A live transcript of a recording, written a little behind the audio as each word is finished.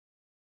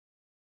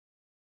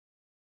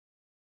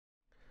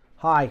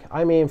Hi,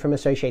 I'm Ian from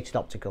Associated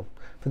Optical.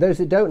 For those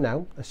that don't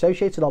know,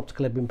 Associated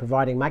Optical have been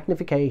providing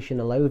magnification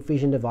and low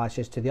vision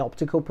devices to the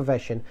optical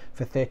profession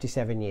for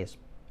 37 years.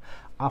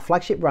 Our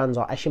flagship brands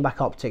are Eschenbach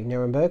Optik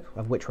Nuremberg,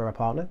 of which we're a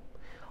partner,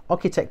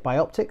 Architect by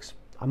Optics,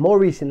 and more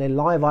recently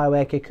Live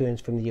Eyewear Cocoons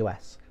from the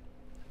US.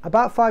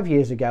 About 5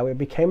 years ago, it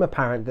became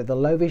apparent that the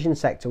low vision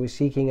sector was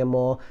seeking a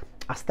more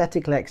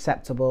aesthetically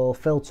acceptable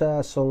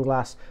filter,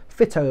 sunglass,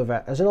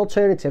 FitOver as an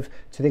alternative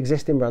to the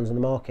existing brands on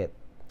the market.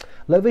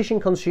 Low vision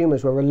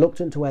consumers were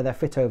reluctant to wear their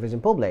FitOvers in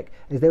public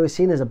as they were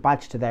seen as a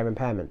badge to their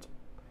impairment.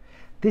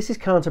 This is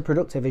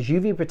counterproductive as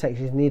UV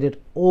protection is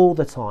needed all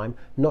the time,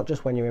 not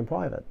just when you're in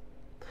private.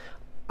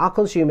 Our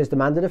consumers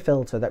demanded a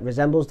filter that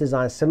resembles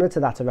design similar to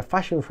that of a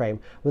fashion frame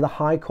with a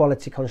high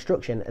quality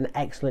construction and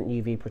excellent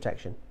UV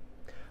protection.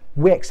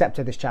 We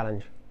accepted this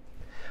challenge.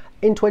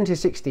 In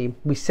 2016,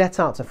 we set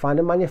out to find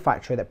a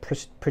manufacturer that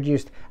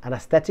produced an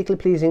aesthetically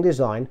pleasing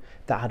design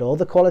that had all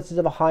the qualities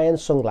of a high-end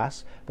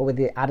sunglass, but with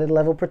the added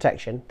level of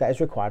protection that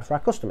is required for our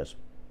customers.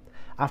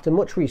 After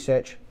much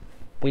research,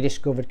 we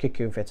discovered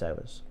Cocoon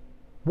FitOvers.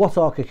 What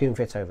are Cocoon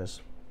FitOvers?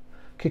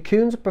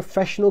 Cocoons are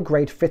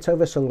professional-grade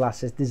FitOver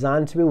sunglasses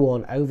designed to be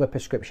worn over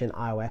prescription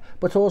eyewear,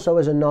 but also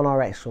as a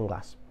non-RX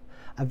sunglass.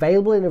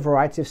 Available in a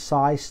variety of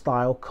size,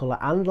 style, colour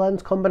and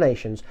lens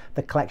combinations,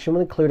 the collection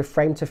will include a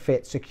frame to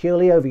fit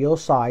securely over your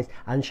size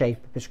and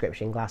shape of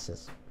prescription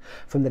glasses.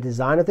 From the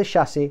design of the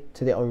chassis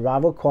to the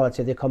unrivaled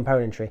quality of the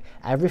componentry,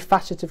 every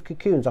facet of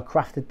Cocoons are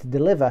crafted to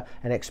deliver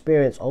an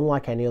experience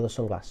unlike any other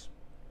sunglass.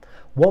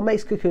 What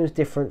makes Cocoons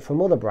different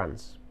from other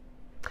brands?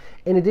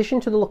 In addition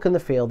to the look and the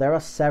feel, there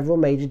are several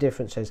major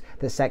differences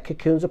that set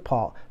Cocoons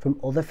apart from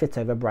other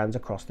FitOver brands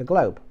across the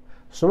globe,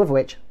 some of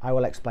which I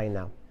will explain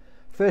now.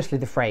 Firstly,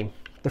 the frame.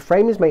 The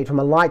frame is made from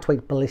a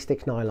lightweight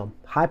ballistic nylon,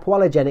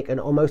 hypoallergenic and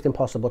almost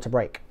impossible to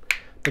break.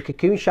 The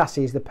Cocoon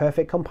chassis is the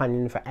perfect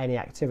companion for any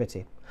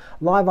activity.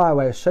 Live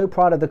Eyewear is so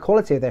proud of the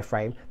quality of their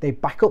frame, they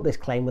back up this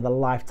claim with a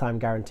lifetime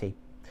guarantee.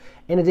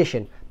 In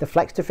addition, the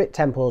flex to fit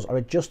temples are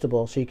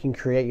adjustable so you can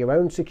create your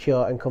own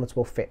secure and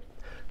comfortable fit,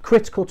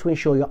 critical to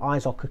ensure your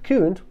eyes are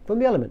cocooned from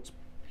the elements.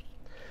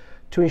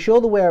 To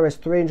ensure the wearer has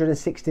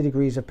 360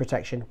 degrees of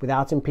protection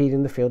without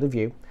impeding the field of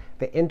view,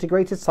 the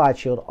integrated side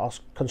shield are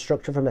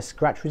constructed from a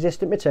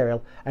scratch-resistant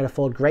material and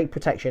afford great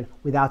protection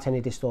without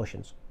any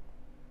distortions.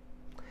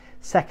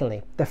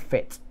 Secondly, the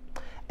fit.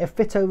 A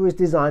FitOver is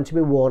designed to be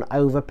worn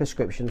over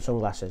prescription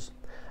sunglasses.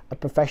 A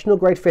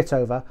professional-grade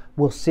FitOver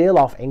will seal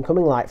off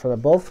incoming light from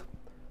above,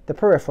 the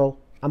peripheral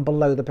and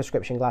below the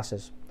prescription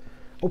glasses.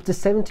 Up to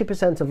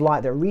 70% of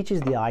light that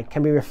reaches the eye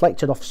can be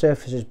reflected off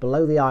surfaces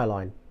below the eye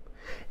line.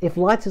 If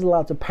light is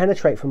allowed to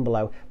penetrate from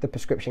below the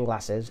prescription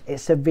glasses, it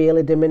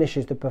severely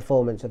diminishes the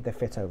performance of the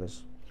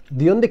FitOvers.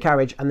 The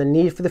undercarriage and the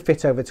need for the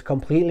FitOver to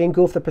completely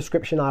engulf the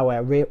prescription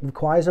eyewear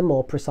requires a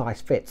more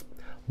precise fit.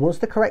 Once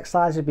the correct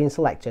size has been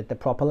selected, the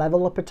proper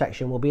level of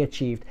protection will be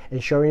achieved,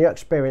 ensuring you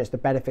experience the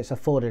benefits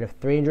afforded of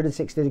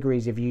 360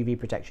 degrees of UV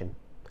protection.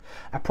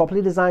 A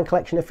properly designed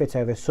collection of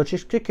FitOvers such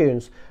as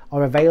Cocoons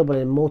are available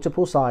in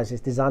multiple sizes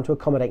designed to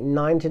accommodate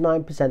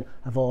 99%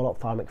 of all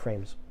ophthalmic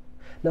frames.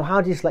 Now, how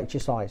do you select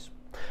your size?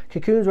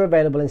 Cocoons are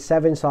available in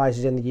 7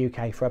 sizes in the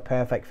UK for a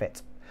perfect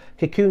fit.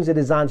 Cocoons are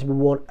designed to be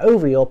worn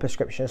over your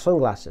prescription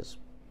sunglasses.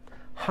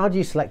 How do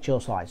you select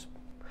your size?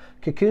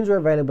 Cocoons are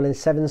available in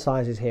 7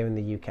 sizes here in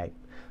the UK.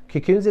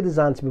 Cocoons are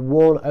designed to be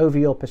worn over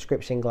your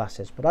prescription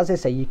glasses, but as I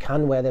say, you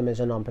can wear them as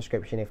a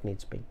non-prescription if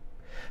needs be.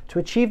 To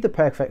achieve the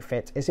perfect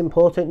fit, it's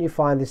important you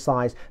find the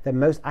size that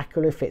most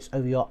accurately fits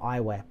over your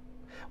eyewear.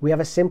 We have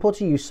a simple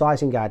to use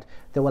sizing guide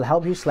that will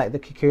help you select the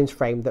Cocoons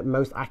frame that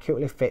most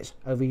accurately fits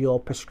over your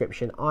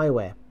prescription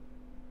eyewear.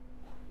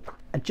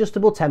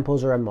 Adjustable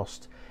temples are a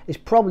must. It's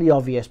probably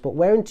obvious, but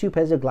wearing 2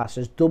 pairs of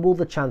glasses double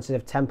the chances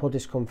of temple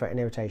discomfort and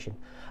irritation.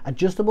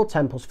 Adjustable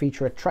temples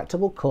feature a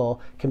retractable core,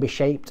 can be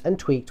shaped and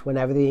tweaked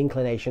whenever the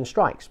inclination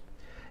strikes.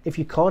 If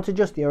you can't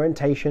adjust the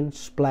orientation,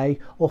 splay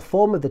or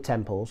form of the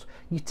temples,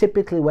 you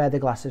typically wear the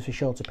glasses for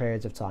shorter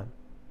periods of time.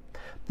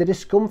 The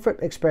discomfort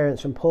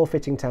experienced from poor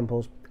fitting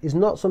temples is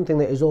not something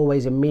that is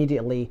always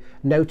immediately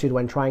noted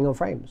when trying on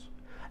frames.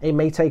 It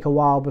may take a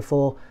while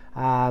before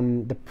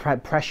the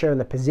pressure and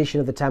the position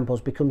of the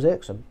temples becomes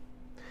irksome.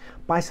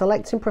 By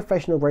selecting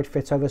professional grade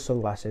FitOver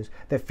sunglasses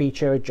that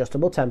feature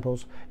adjustable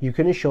temples, you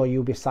can ensure you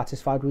will be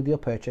satisfied with your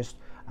purchase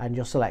and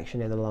your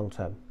selection in the long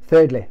term.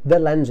 Thirdly, the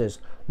lenses.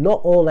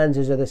 Not all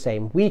lenses are the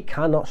same. We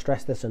cannot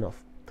stress this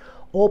enough.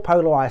 All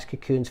polarized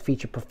Cocoons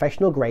feature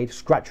professional grade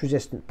scratch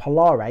resistant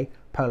Polaré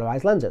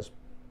polarized lenses.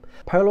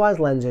 Polarized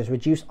lenses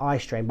reduce eye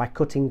strain by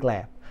cutting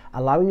glare,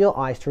 allowing your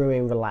eyes to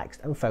remain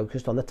relaxed and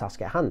focused on the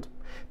task at hand.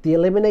 The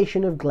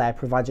elimination of glare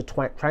provides a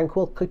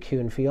tranquil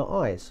cocoon for your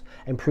eyes,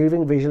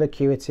 improving visual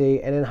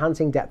acuity and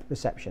enhancing depth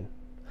perception.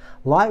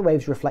 Light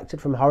waves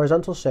reflected from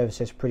horizontal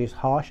surfaces produce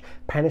harsh,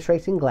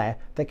 penetrating glare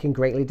that can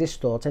greatly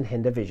distort and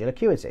hinder visual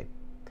acuity.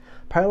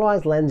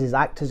 Polarized lenses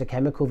act as a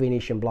chemical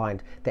Venetian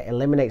blind that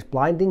eliminates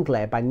blinding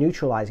glare by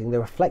neutralizing the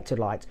reflected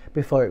light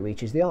before it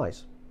reaches the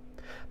eyes.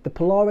 The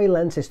Polaré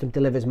lens system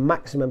delivers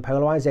maximum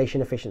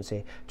polarization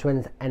efficiency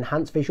to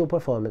enhance visual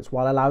performance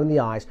while allowing the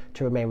eyes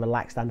to remain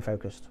relaxed and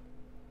focused.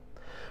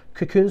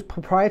 Cocoon's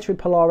proprietary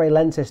Polaré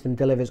lens system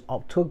delivers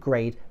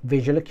optical-grade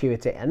visual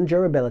acuity and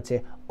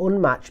durability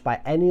unmatched by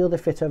any other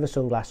FitOver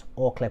sunglass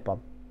or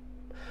clip-on.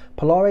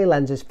 Polaré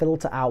lenses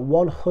filter out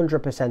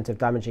 100% of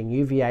damaging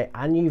UVA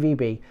and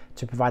UVB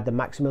to provide the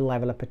maximum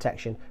level of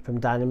protection from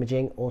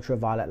damaging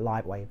ultraviolet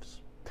light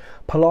waves.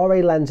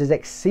 Polaré lenses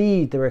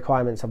exceed the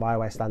requirements of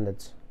eyewear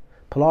standards.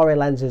 Polaré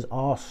lenses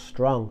are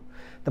strong.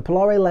 The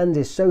Polaré lens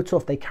is so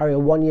tough they carry a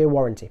 1-year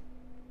warranty.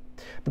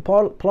 The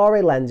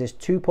Polaré lens is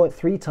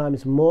 2.3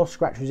 times more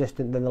scratch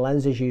resistant than the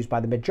lenses used by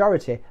the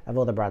majority of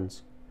other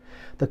brands.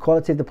 The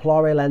quality of the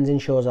Polaré lens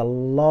ensures a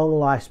long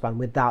lifespan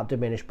without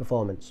diminished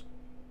performance.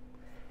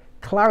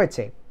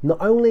 Clarity. Not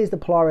only is the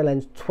Polaré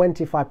lens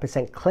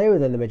 25% clearer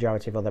than the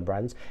majority of other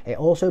brands, it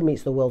also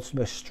meets the world's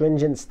most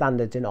stringent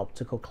standards in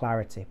optical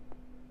clarity.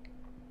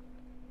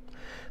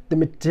 The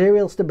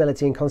material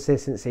stability and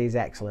consistency is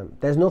excellent.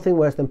 There's nothing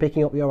worse than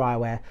picking up your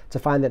eyewear to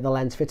find that the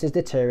lens fit has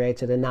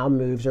deteriorated and now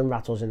moves and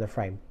rattles in the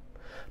frame.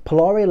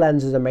 Polaré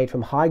lenses are made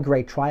from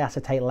high-grade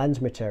triacetate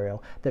lens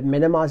material that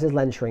minimises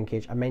lens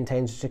shrinkage and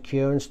maintains a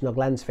secure and snug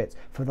lens fit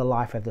for the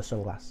life of the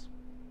sunglass.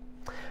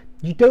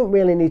 You don't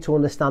really need to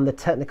understand the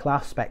technical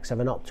aspects of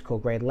an optical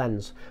grade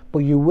lens, but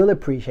you will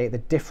appreciate the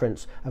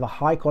difference of a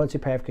high-quality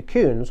pair of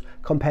Cocoons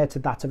compared to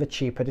that of a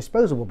cheaper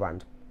disposable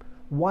brand.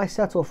 Why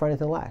settle for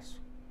anything less?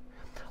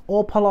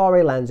 All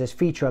Polaré lenses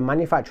feature a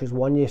manufacturer's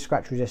 1-year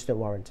scratch-resistant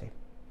warranty.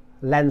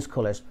 Lens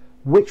colours.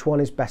 Which one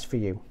is best for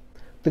you?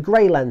 The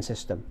grey lens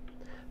system.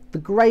 The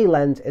grey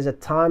lens is a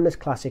timeless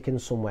classic in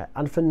somewhere,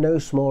 and for no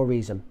small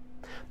reason.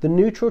 The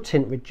neutral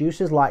tint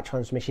reduces light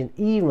transmission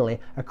evenly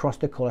across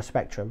the colour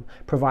spectrum,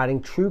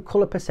 providing true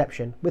colour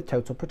perception with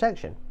total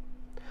protection.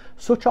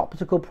 Such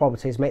optical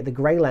properties make the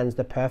grey lens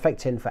the perfect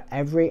tint for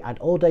every and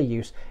all-day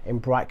use in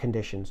bright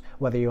conditions,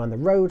 whether you're on the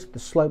road, the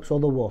slopes or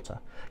the water.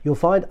 You'll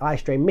find eye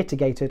strain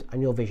mitigated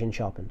and your vision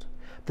sharpened.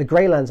 The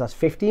grey lens has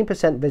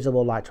 15%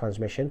 visible light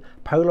transmission,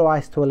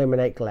 polarised to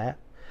eliminate glare,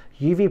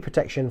 UV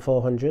protection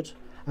 400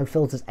 and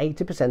filters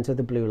 80% of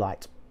the blue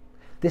light.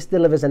 This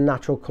delivers a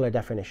natural colour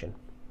definition.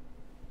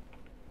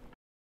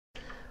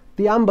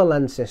 The amber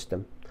lens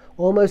system.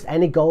 Almost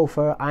any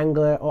golfer,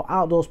 angler or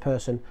outdoors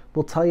person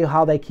will tell you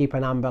how they keep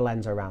an amber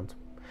lens around.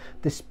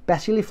 This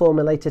specially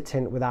formulated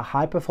tint with our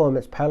high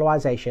performance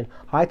polarization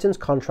heightens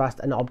contrast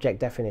and object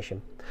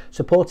definition,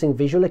 supporting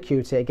visual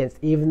acuity against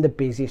even the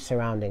busiest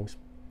surroundings.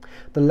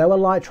 The lower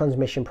light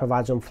transmission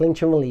provides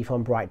unflinching relief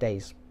on bright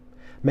days,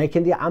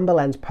 making the amber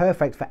lens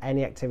perfect for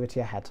any activity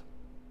ahead.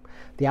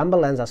 The amber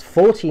lens has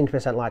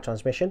 14% light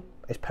transmission,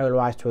 is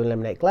polarized to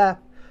eliminate glare,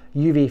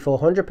 UV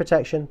 400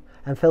 protection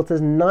and filters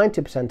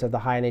 90% of the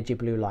high energy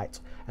blue light,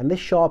 and this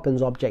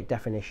sharpens object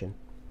definition.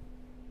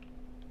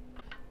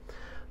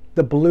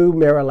 The blue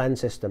mirror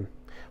lens system.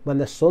 When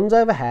the sun's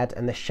overhead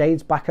and the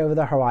shades back over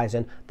the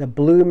horizon, the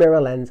blue mirror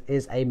lens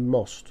is a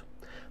must.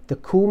 The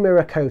cool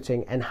mirror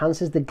coating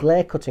enhances the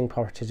glare cutting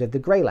properties of the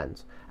grey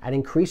lens and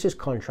increases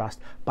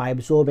contrast by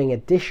absorbing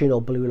additional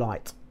blue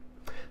light.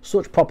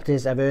 Such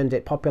properties have earned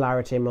it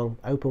popularity among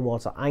open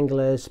water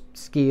anglers,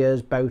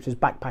 skiers, boaters,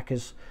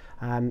 backpackers.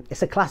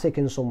 It's a classic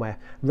in somewhere,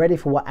 ready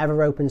for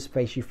whatever open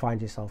space you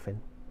find yourself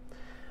in.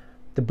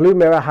 The blue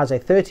mirror has a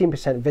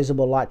 13%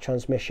 visible light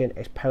transmission,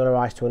 is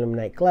polarized to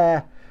eliminate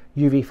glare,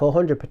 UV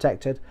 400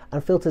 protected,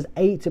 and filters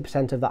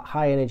 80% of that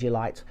high energy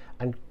light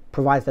and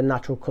provides the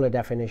natural color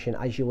definition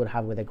as you would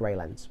have with a grey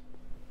lens.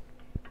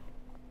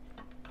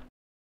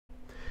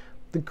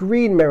 The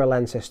green mirror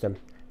lens system.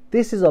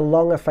 This is a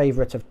longer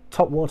favourite of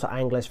top water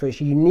anglers for its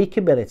unique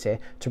ability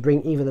to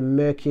bring even the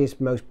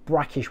murkiest, most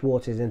brackish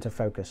waters into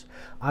focus.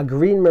 Our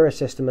green mirror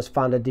system has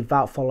found a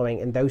devout following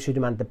in those who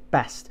demand the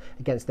best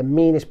against the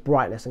meanest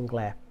brightness and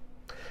glare.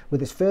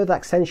 With its further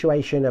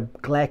accentuation of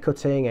glare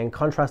cutting and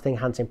contrast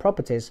enhancing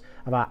properties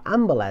of our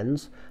amber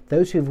lens,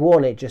 those who've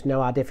worn it just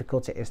know how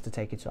difficult it is to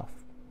take it off.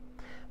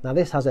 Now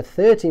this has a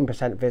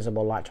 13%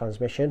 visible light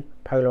transmission,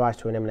 polarized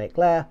to eliminate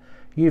glare,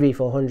 UV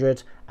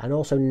 400 and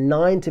also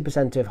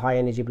 90% of high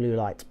energy blue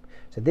light.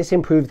 So this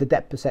improves the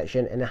depth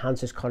perception and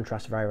enhances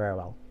contrast very, very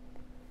well.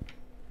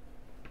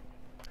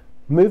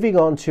 Moving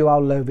on to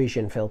our low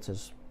vision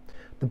filters.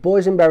 The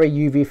Boysenberry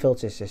UV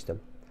filter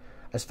system.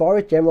 As far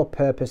as general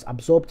purpose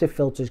absorptive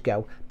filters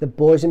go, the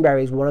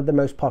Boysenberry is one of the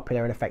most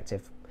popular and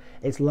effective.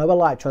 Its lower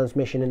light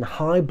transmission and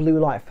high blue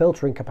light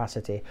filtering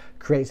capacity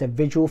creates a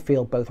visual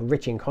field both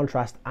rich in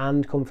contrast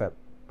and comfort.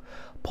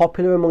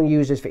 Popular among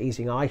users for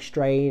easing eye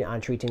strain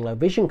and treating low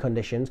vision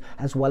conditions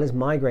as well as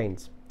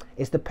migraines.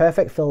 It's the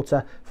perfect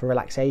filter for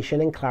relaxation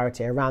and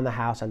clarity around the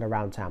house and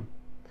around town.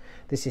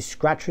 This is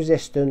scratch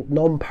resistant,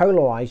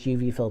 non-polarized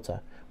UV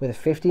filter with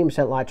a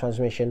 15% light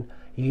transmission,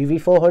 UV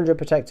 400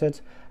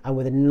 protected and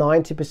with a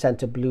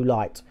 90% of blue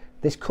light.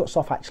 This cuts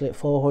off actually at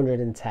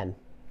 410.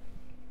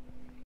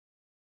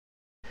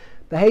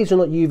 The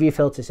hazelnut UV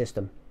filter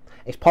system.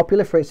 It's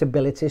popular for its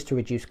abilities to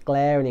reduce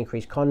glare and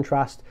increase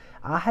contrast.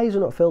 Our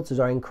hazelnut filters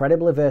are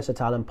incredibly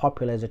versatile and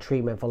popular as a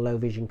treatment for low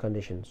vision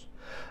conditions.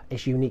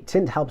 Its unique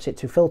tint helps it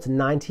to filter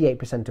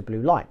 98% of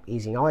blue light,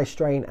 easing eye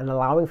strain and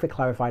allowing for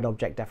clarified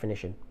object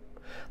definition.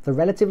 The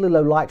relatively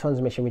low light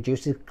transmission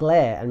reduces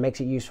glare and makes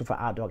it useful for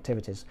outdoor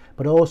activities,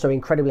 but also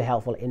incredibly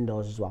helpful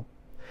indoors as well.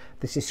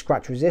 This is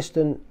scratch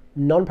resistant,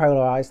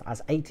 non-polarized,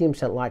 has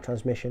 18% light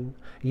transmission,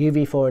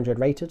 UV 400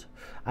 rated,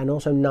 and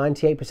also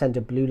 98%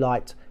 of blue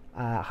light,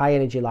 high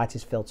energy light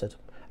is filtered,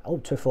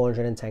 up to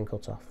 410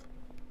 cutoff.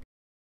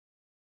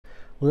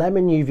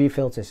 Lemon UV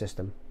filter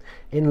system.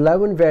 In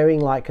low and varying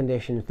light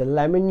conditions, the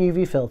lemon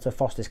UV filter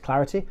fosters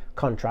clarity,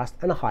 contrast,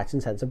 and a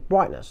heightened sense of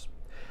brightness.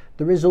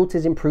 The result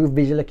is improved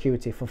visual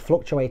acuity for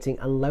fluctuating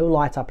and low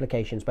light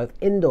applications both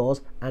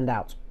indoors and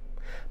out.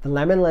 The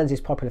lemon lens is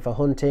popular for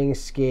hunting,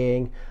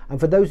 skiing, and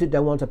for those that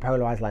don't want a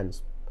polarized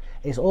lens.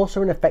 It's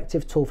also an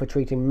effective tool for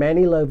treating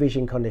many low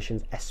vision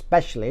conditions,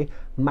 especially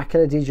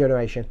macular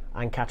degeneration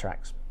and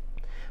cataracts.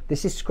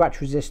 This is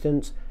scratch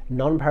resistant,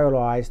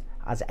 non-polarized,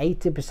 has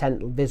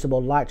 80%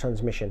 visible light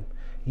transmission,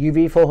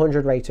 UV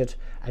 400 rated,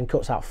 and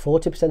cuts out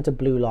 40% of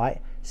blue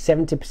light,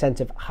 70%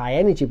 of high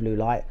energy blue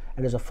light,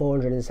 and has a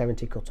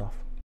 470 cutoff.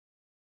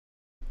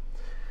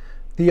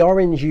 The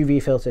orange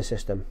UV filter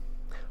system.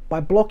 By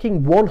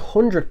blocking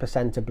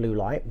 100% of blue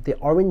light, the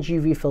orange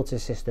UV filter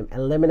system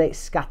eliminates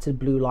scattered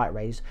blue light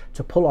rays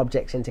to pull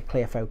objects into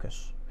clear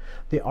focus.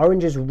 The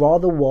orange's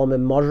rather warm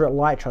and moderate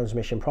light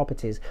transmission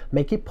properties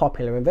make it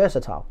popular and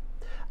versatile,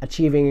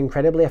 achieving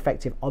incredibly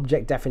effective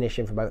object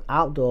definition for both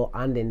outdoor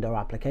and indoor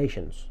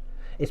applications.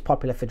 It's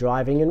popular for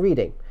driving and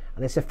reading,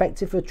 and it's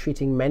effective for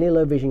treating many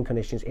low vision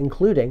conditions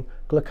including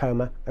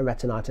glaucoma and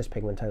retinitis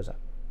pigmentosa.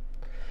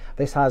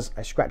 This has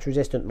a scratch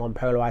resistant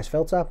non-polarized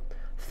filter,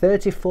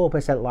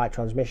 34% light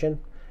transmission,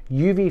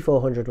 UV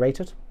 400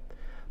 rated,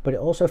 but it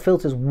also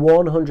filters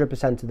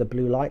 100% of the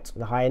blue light,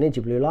 the high energy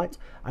blue light,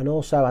 and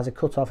also has a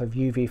cutoff of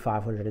UV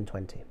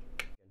 520.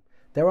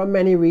 There are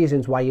many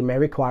reasons why you may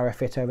require a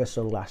FitOver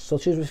sunglass,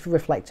 such as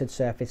reflected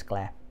surface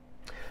glare.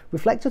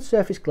 Reflected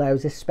surface glare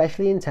is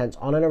especially intense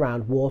on and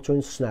around water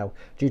and snow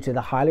due to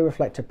the highly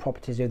reflective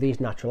properties of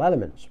these natural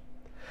elements.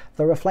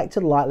 The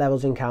reflected light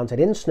levels encountered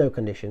in snow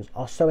conditions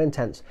are so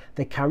intense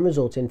they can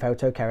result in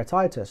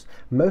photokeratitis,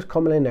 most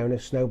commonly known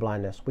as snow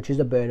blindness, which is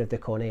a burn of the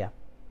cornea.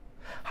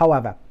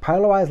 However,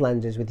 polarized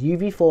lenses with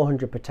UV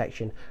 400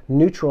 protection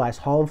neutralize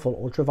harmful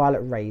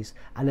ultraviolet rays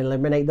and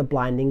eliminate the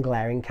blinding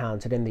glare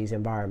encountered in these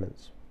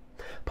environments.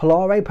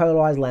 Polaré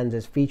polarized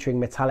lenses featuring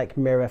metallic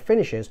mirror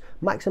finishes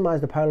maximize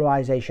the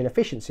polarization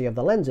efficiency of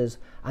the lenses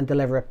and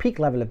deliver a peak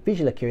level of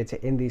visual acuity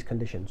in these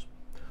conditions.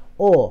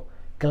 Or,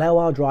 glare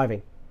while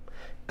driving.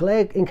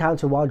 Glare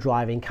encountered while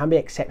driving can be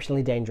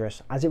exceptionally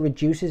dangerous as it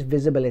reduces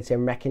visibility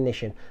and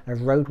recognition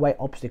of roadway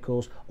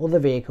obstacles, other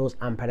vehicles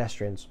and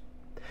pedestrians.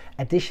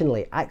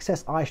 Additionally,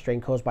 excess eye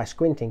strain caused by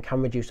squinting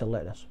can reduce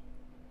alertness.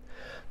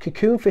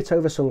 Cocoons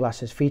FitOver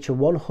sunglasses feature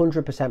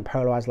 100%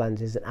 polarized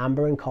lenses in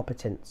amber and copper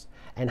tints,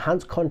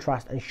 enhance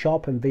contrast and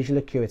sharpen visual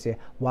acuity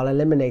while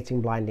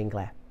eliminating blinding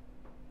glare.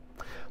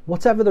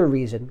 Whatever the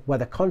reason,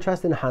 whether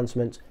contrast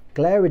enhancement,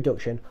 glare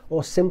reduction,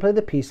 or simply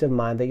the peace of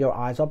mind that your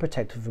eyes are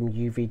protected from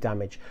UV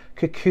damage,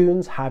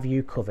 Cocoons have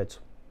you covered.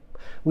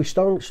 We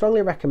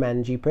strongly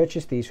recommend you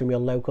purchase these from your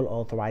local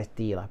authorized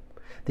dealer.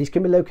 These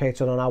can be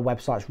located on our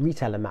website's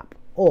retailer map,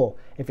 or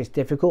if it's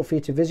difficult for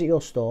you to visit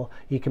your store,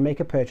 you can make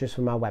a purchase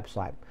from our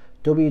website,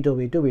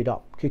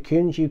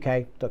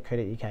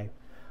 www.cocoonsuk.co.uk.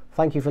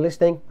 Thank you for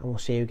listening, and we'll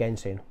see you again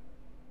soon.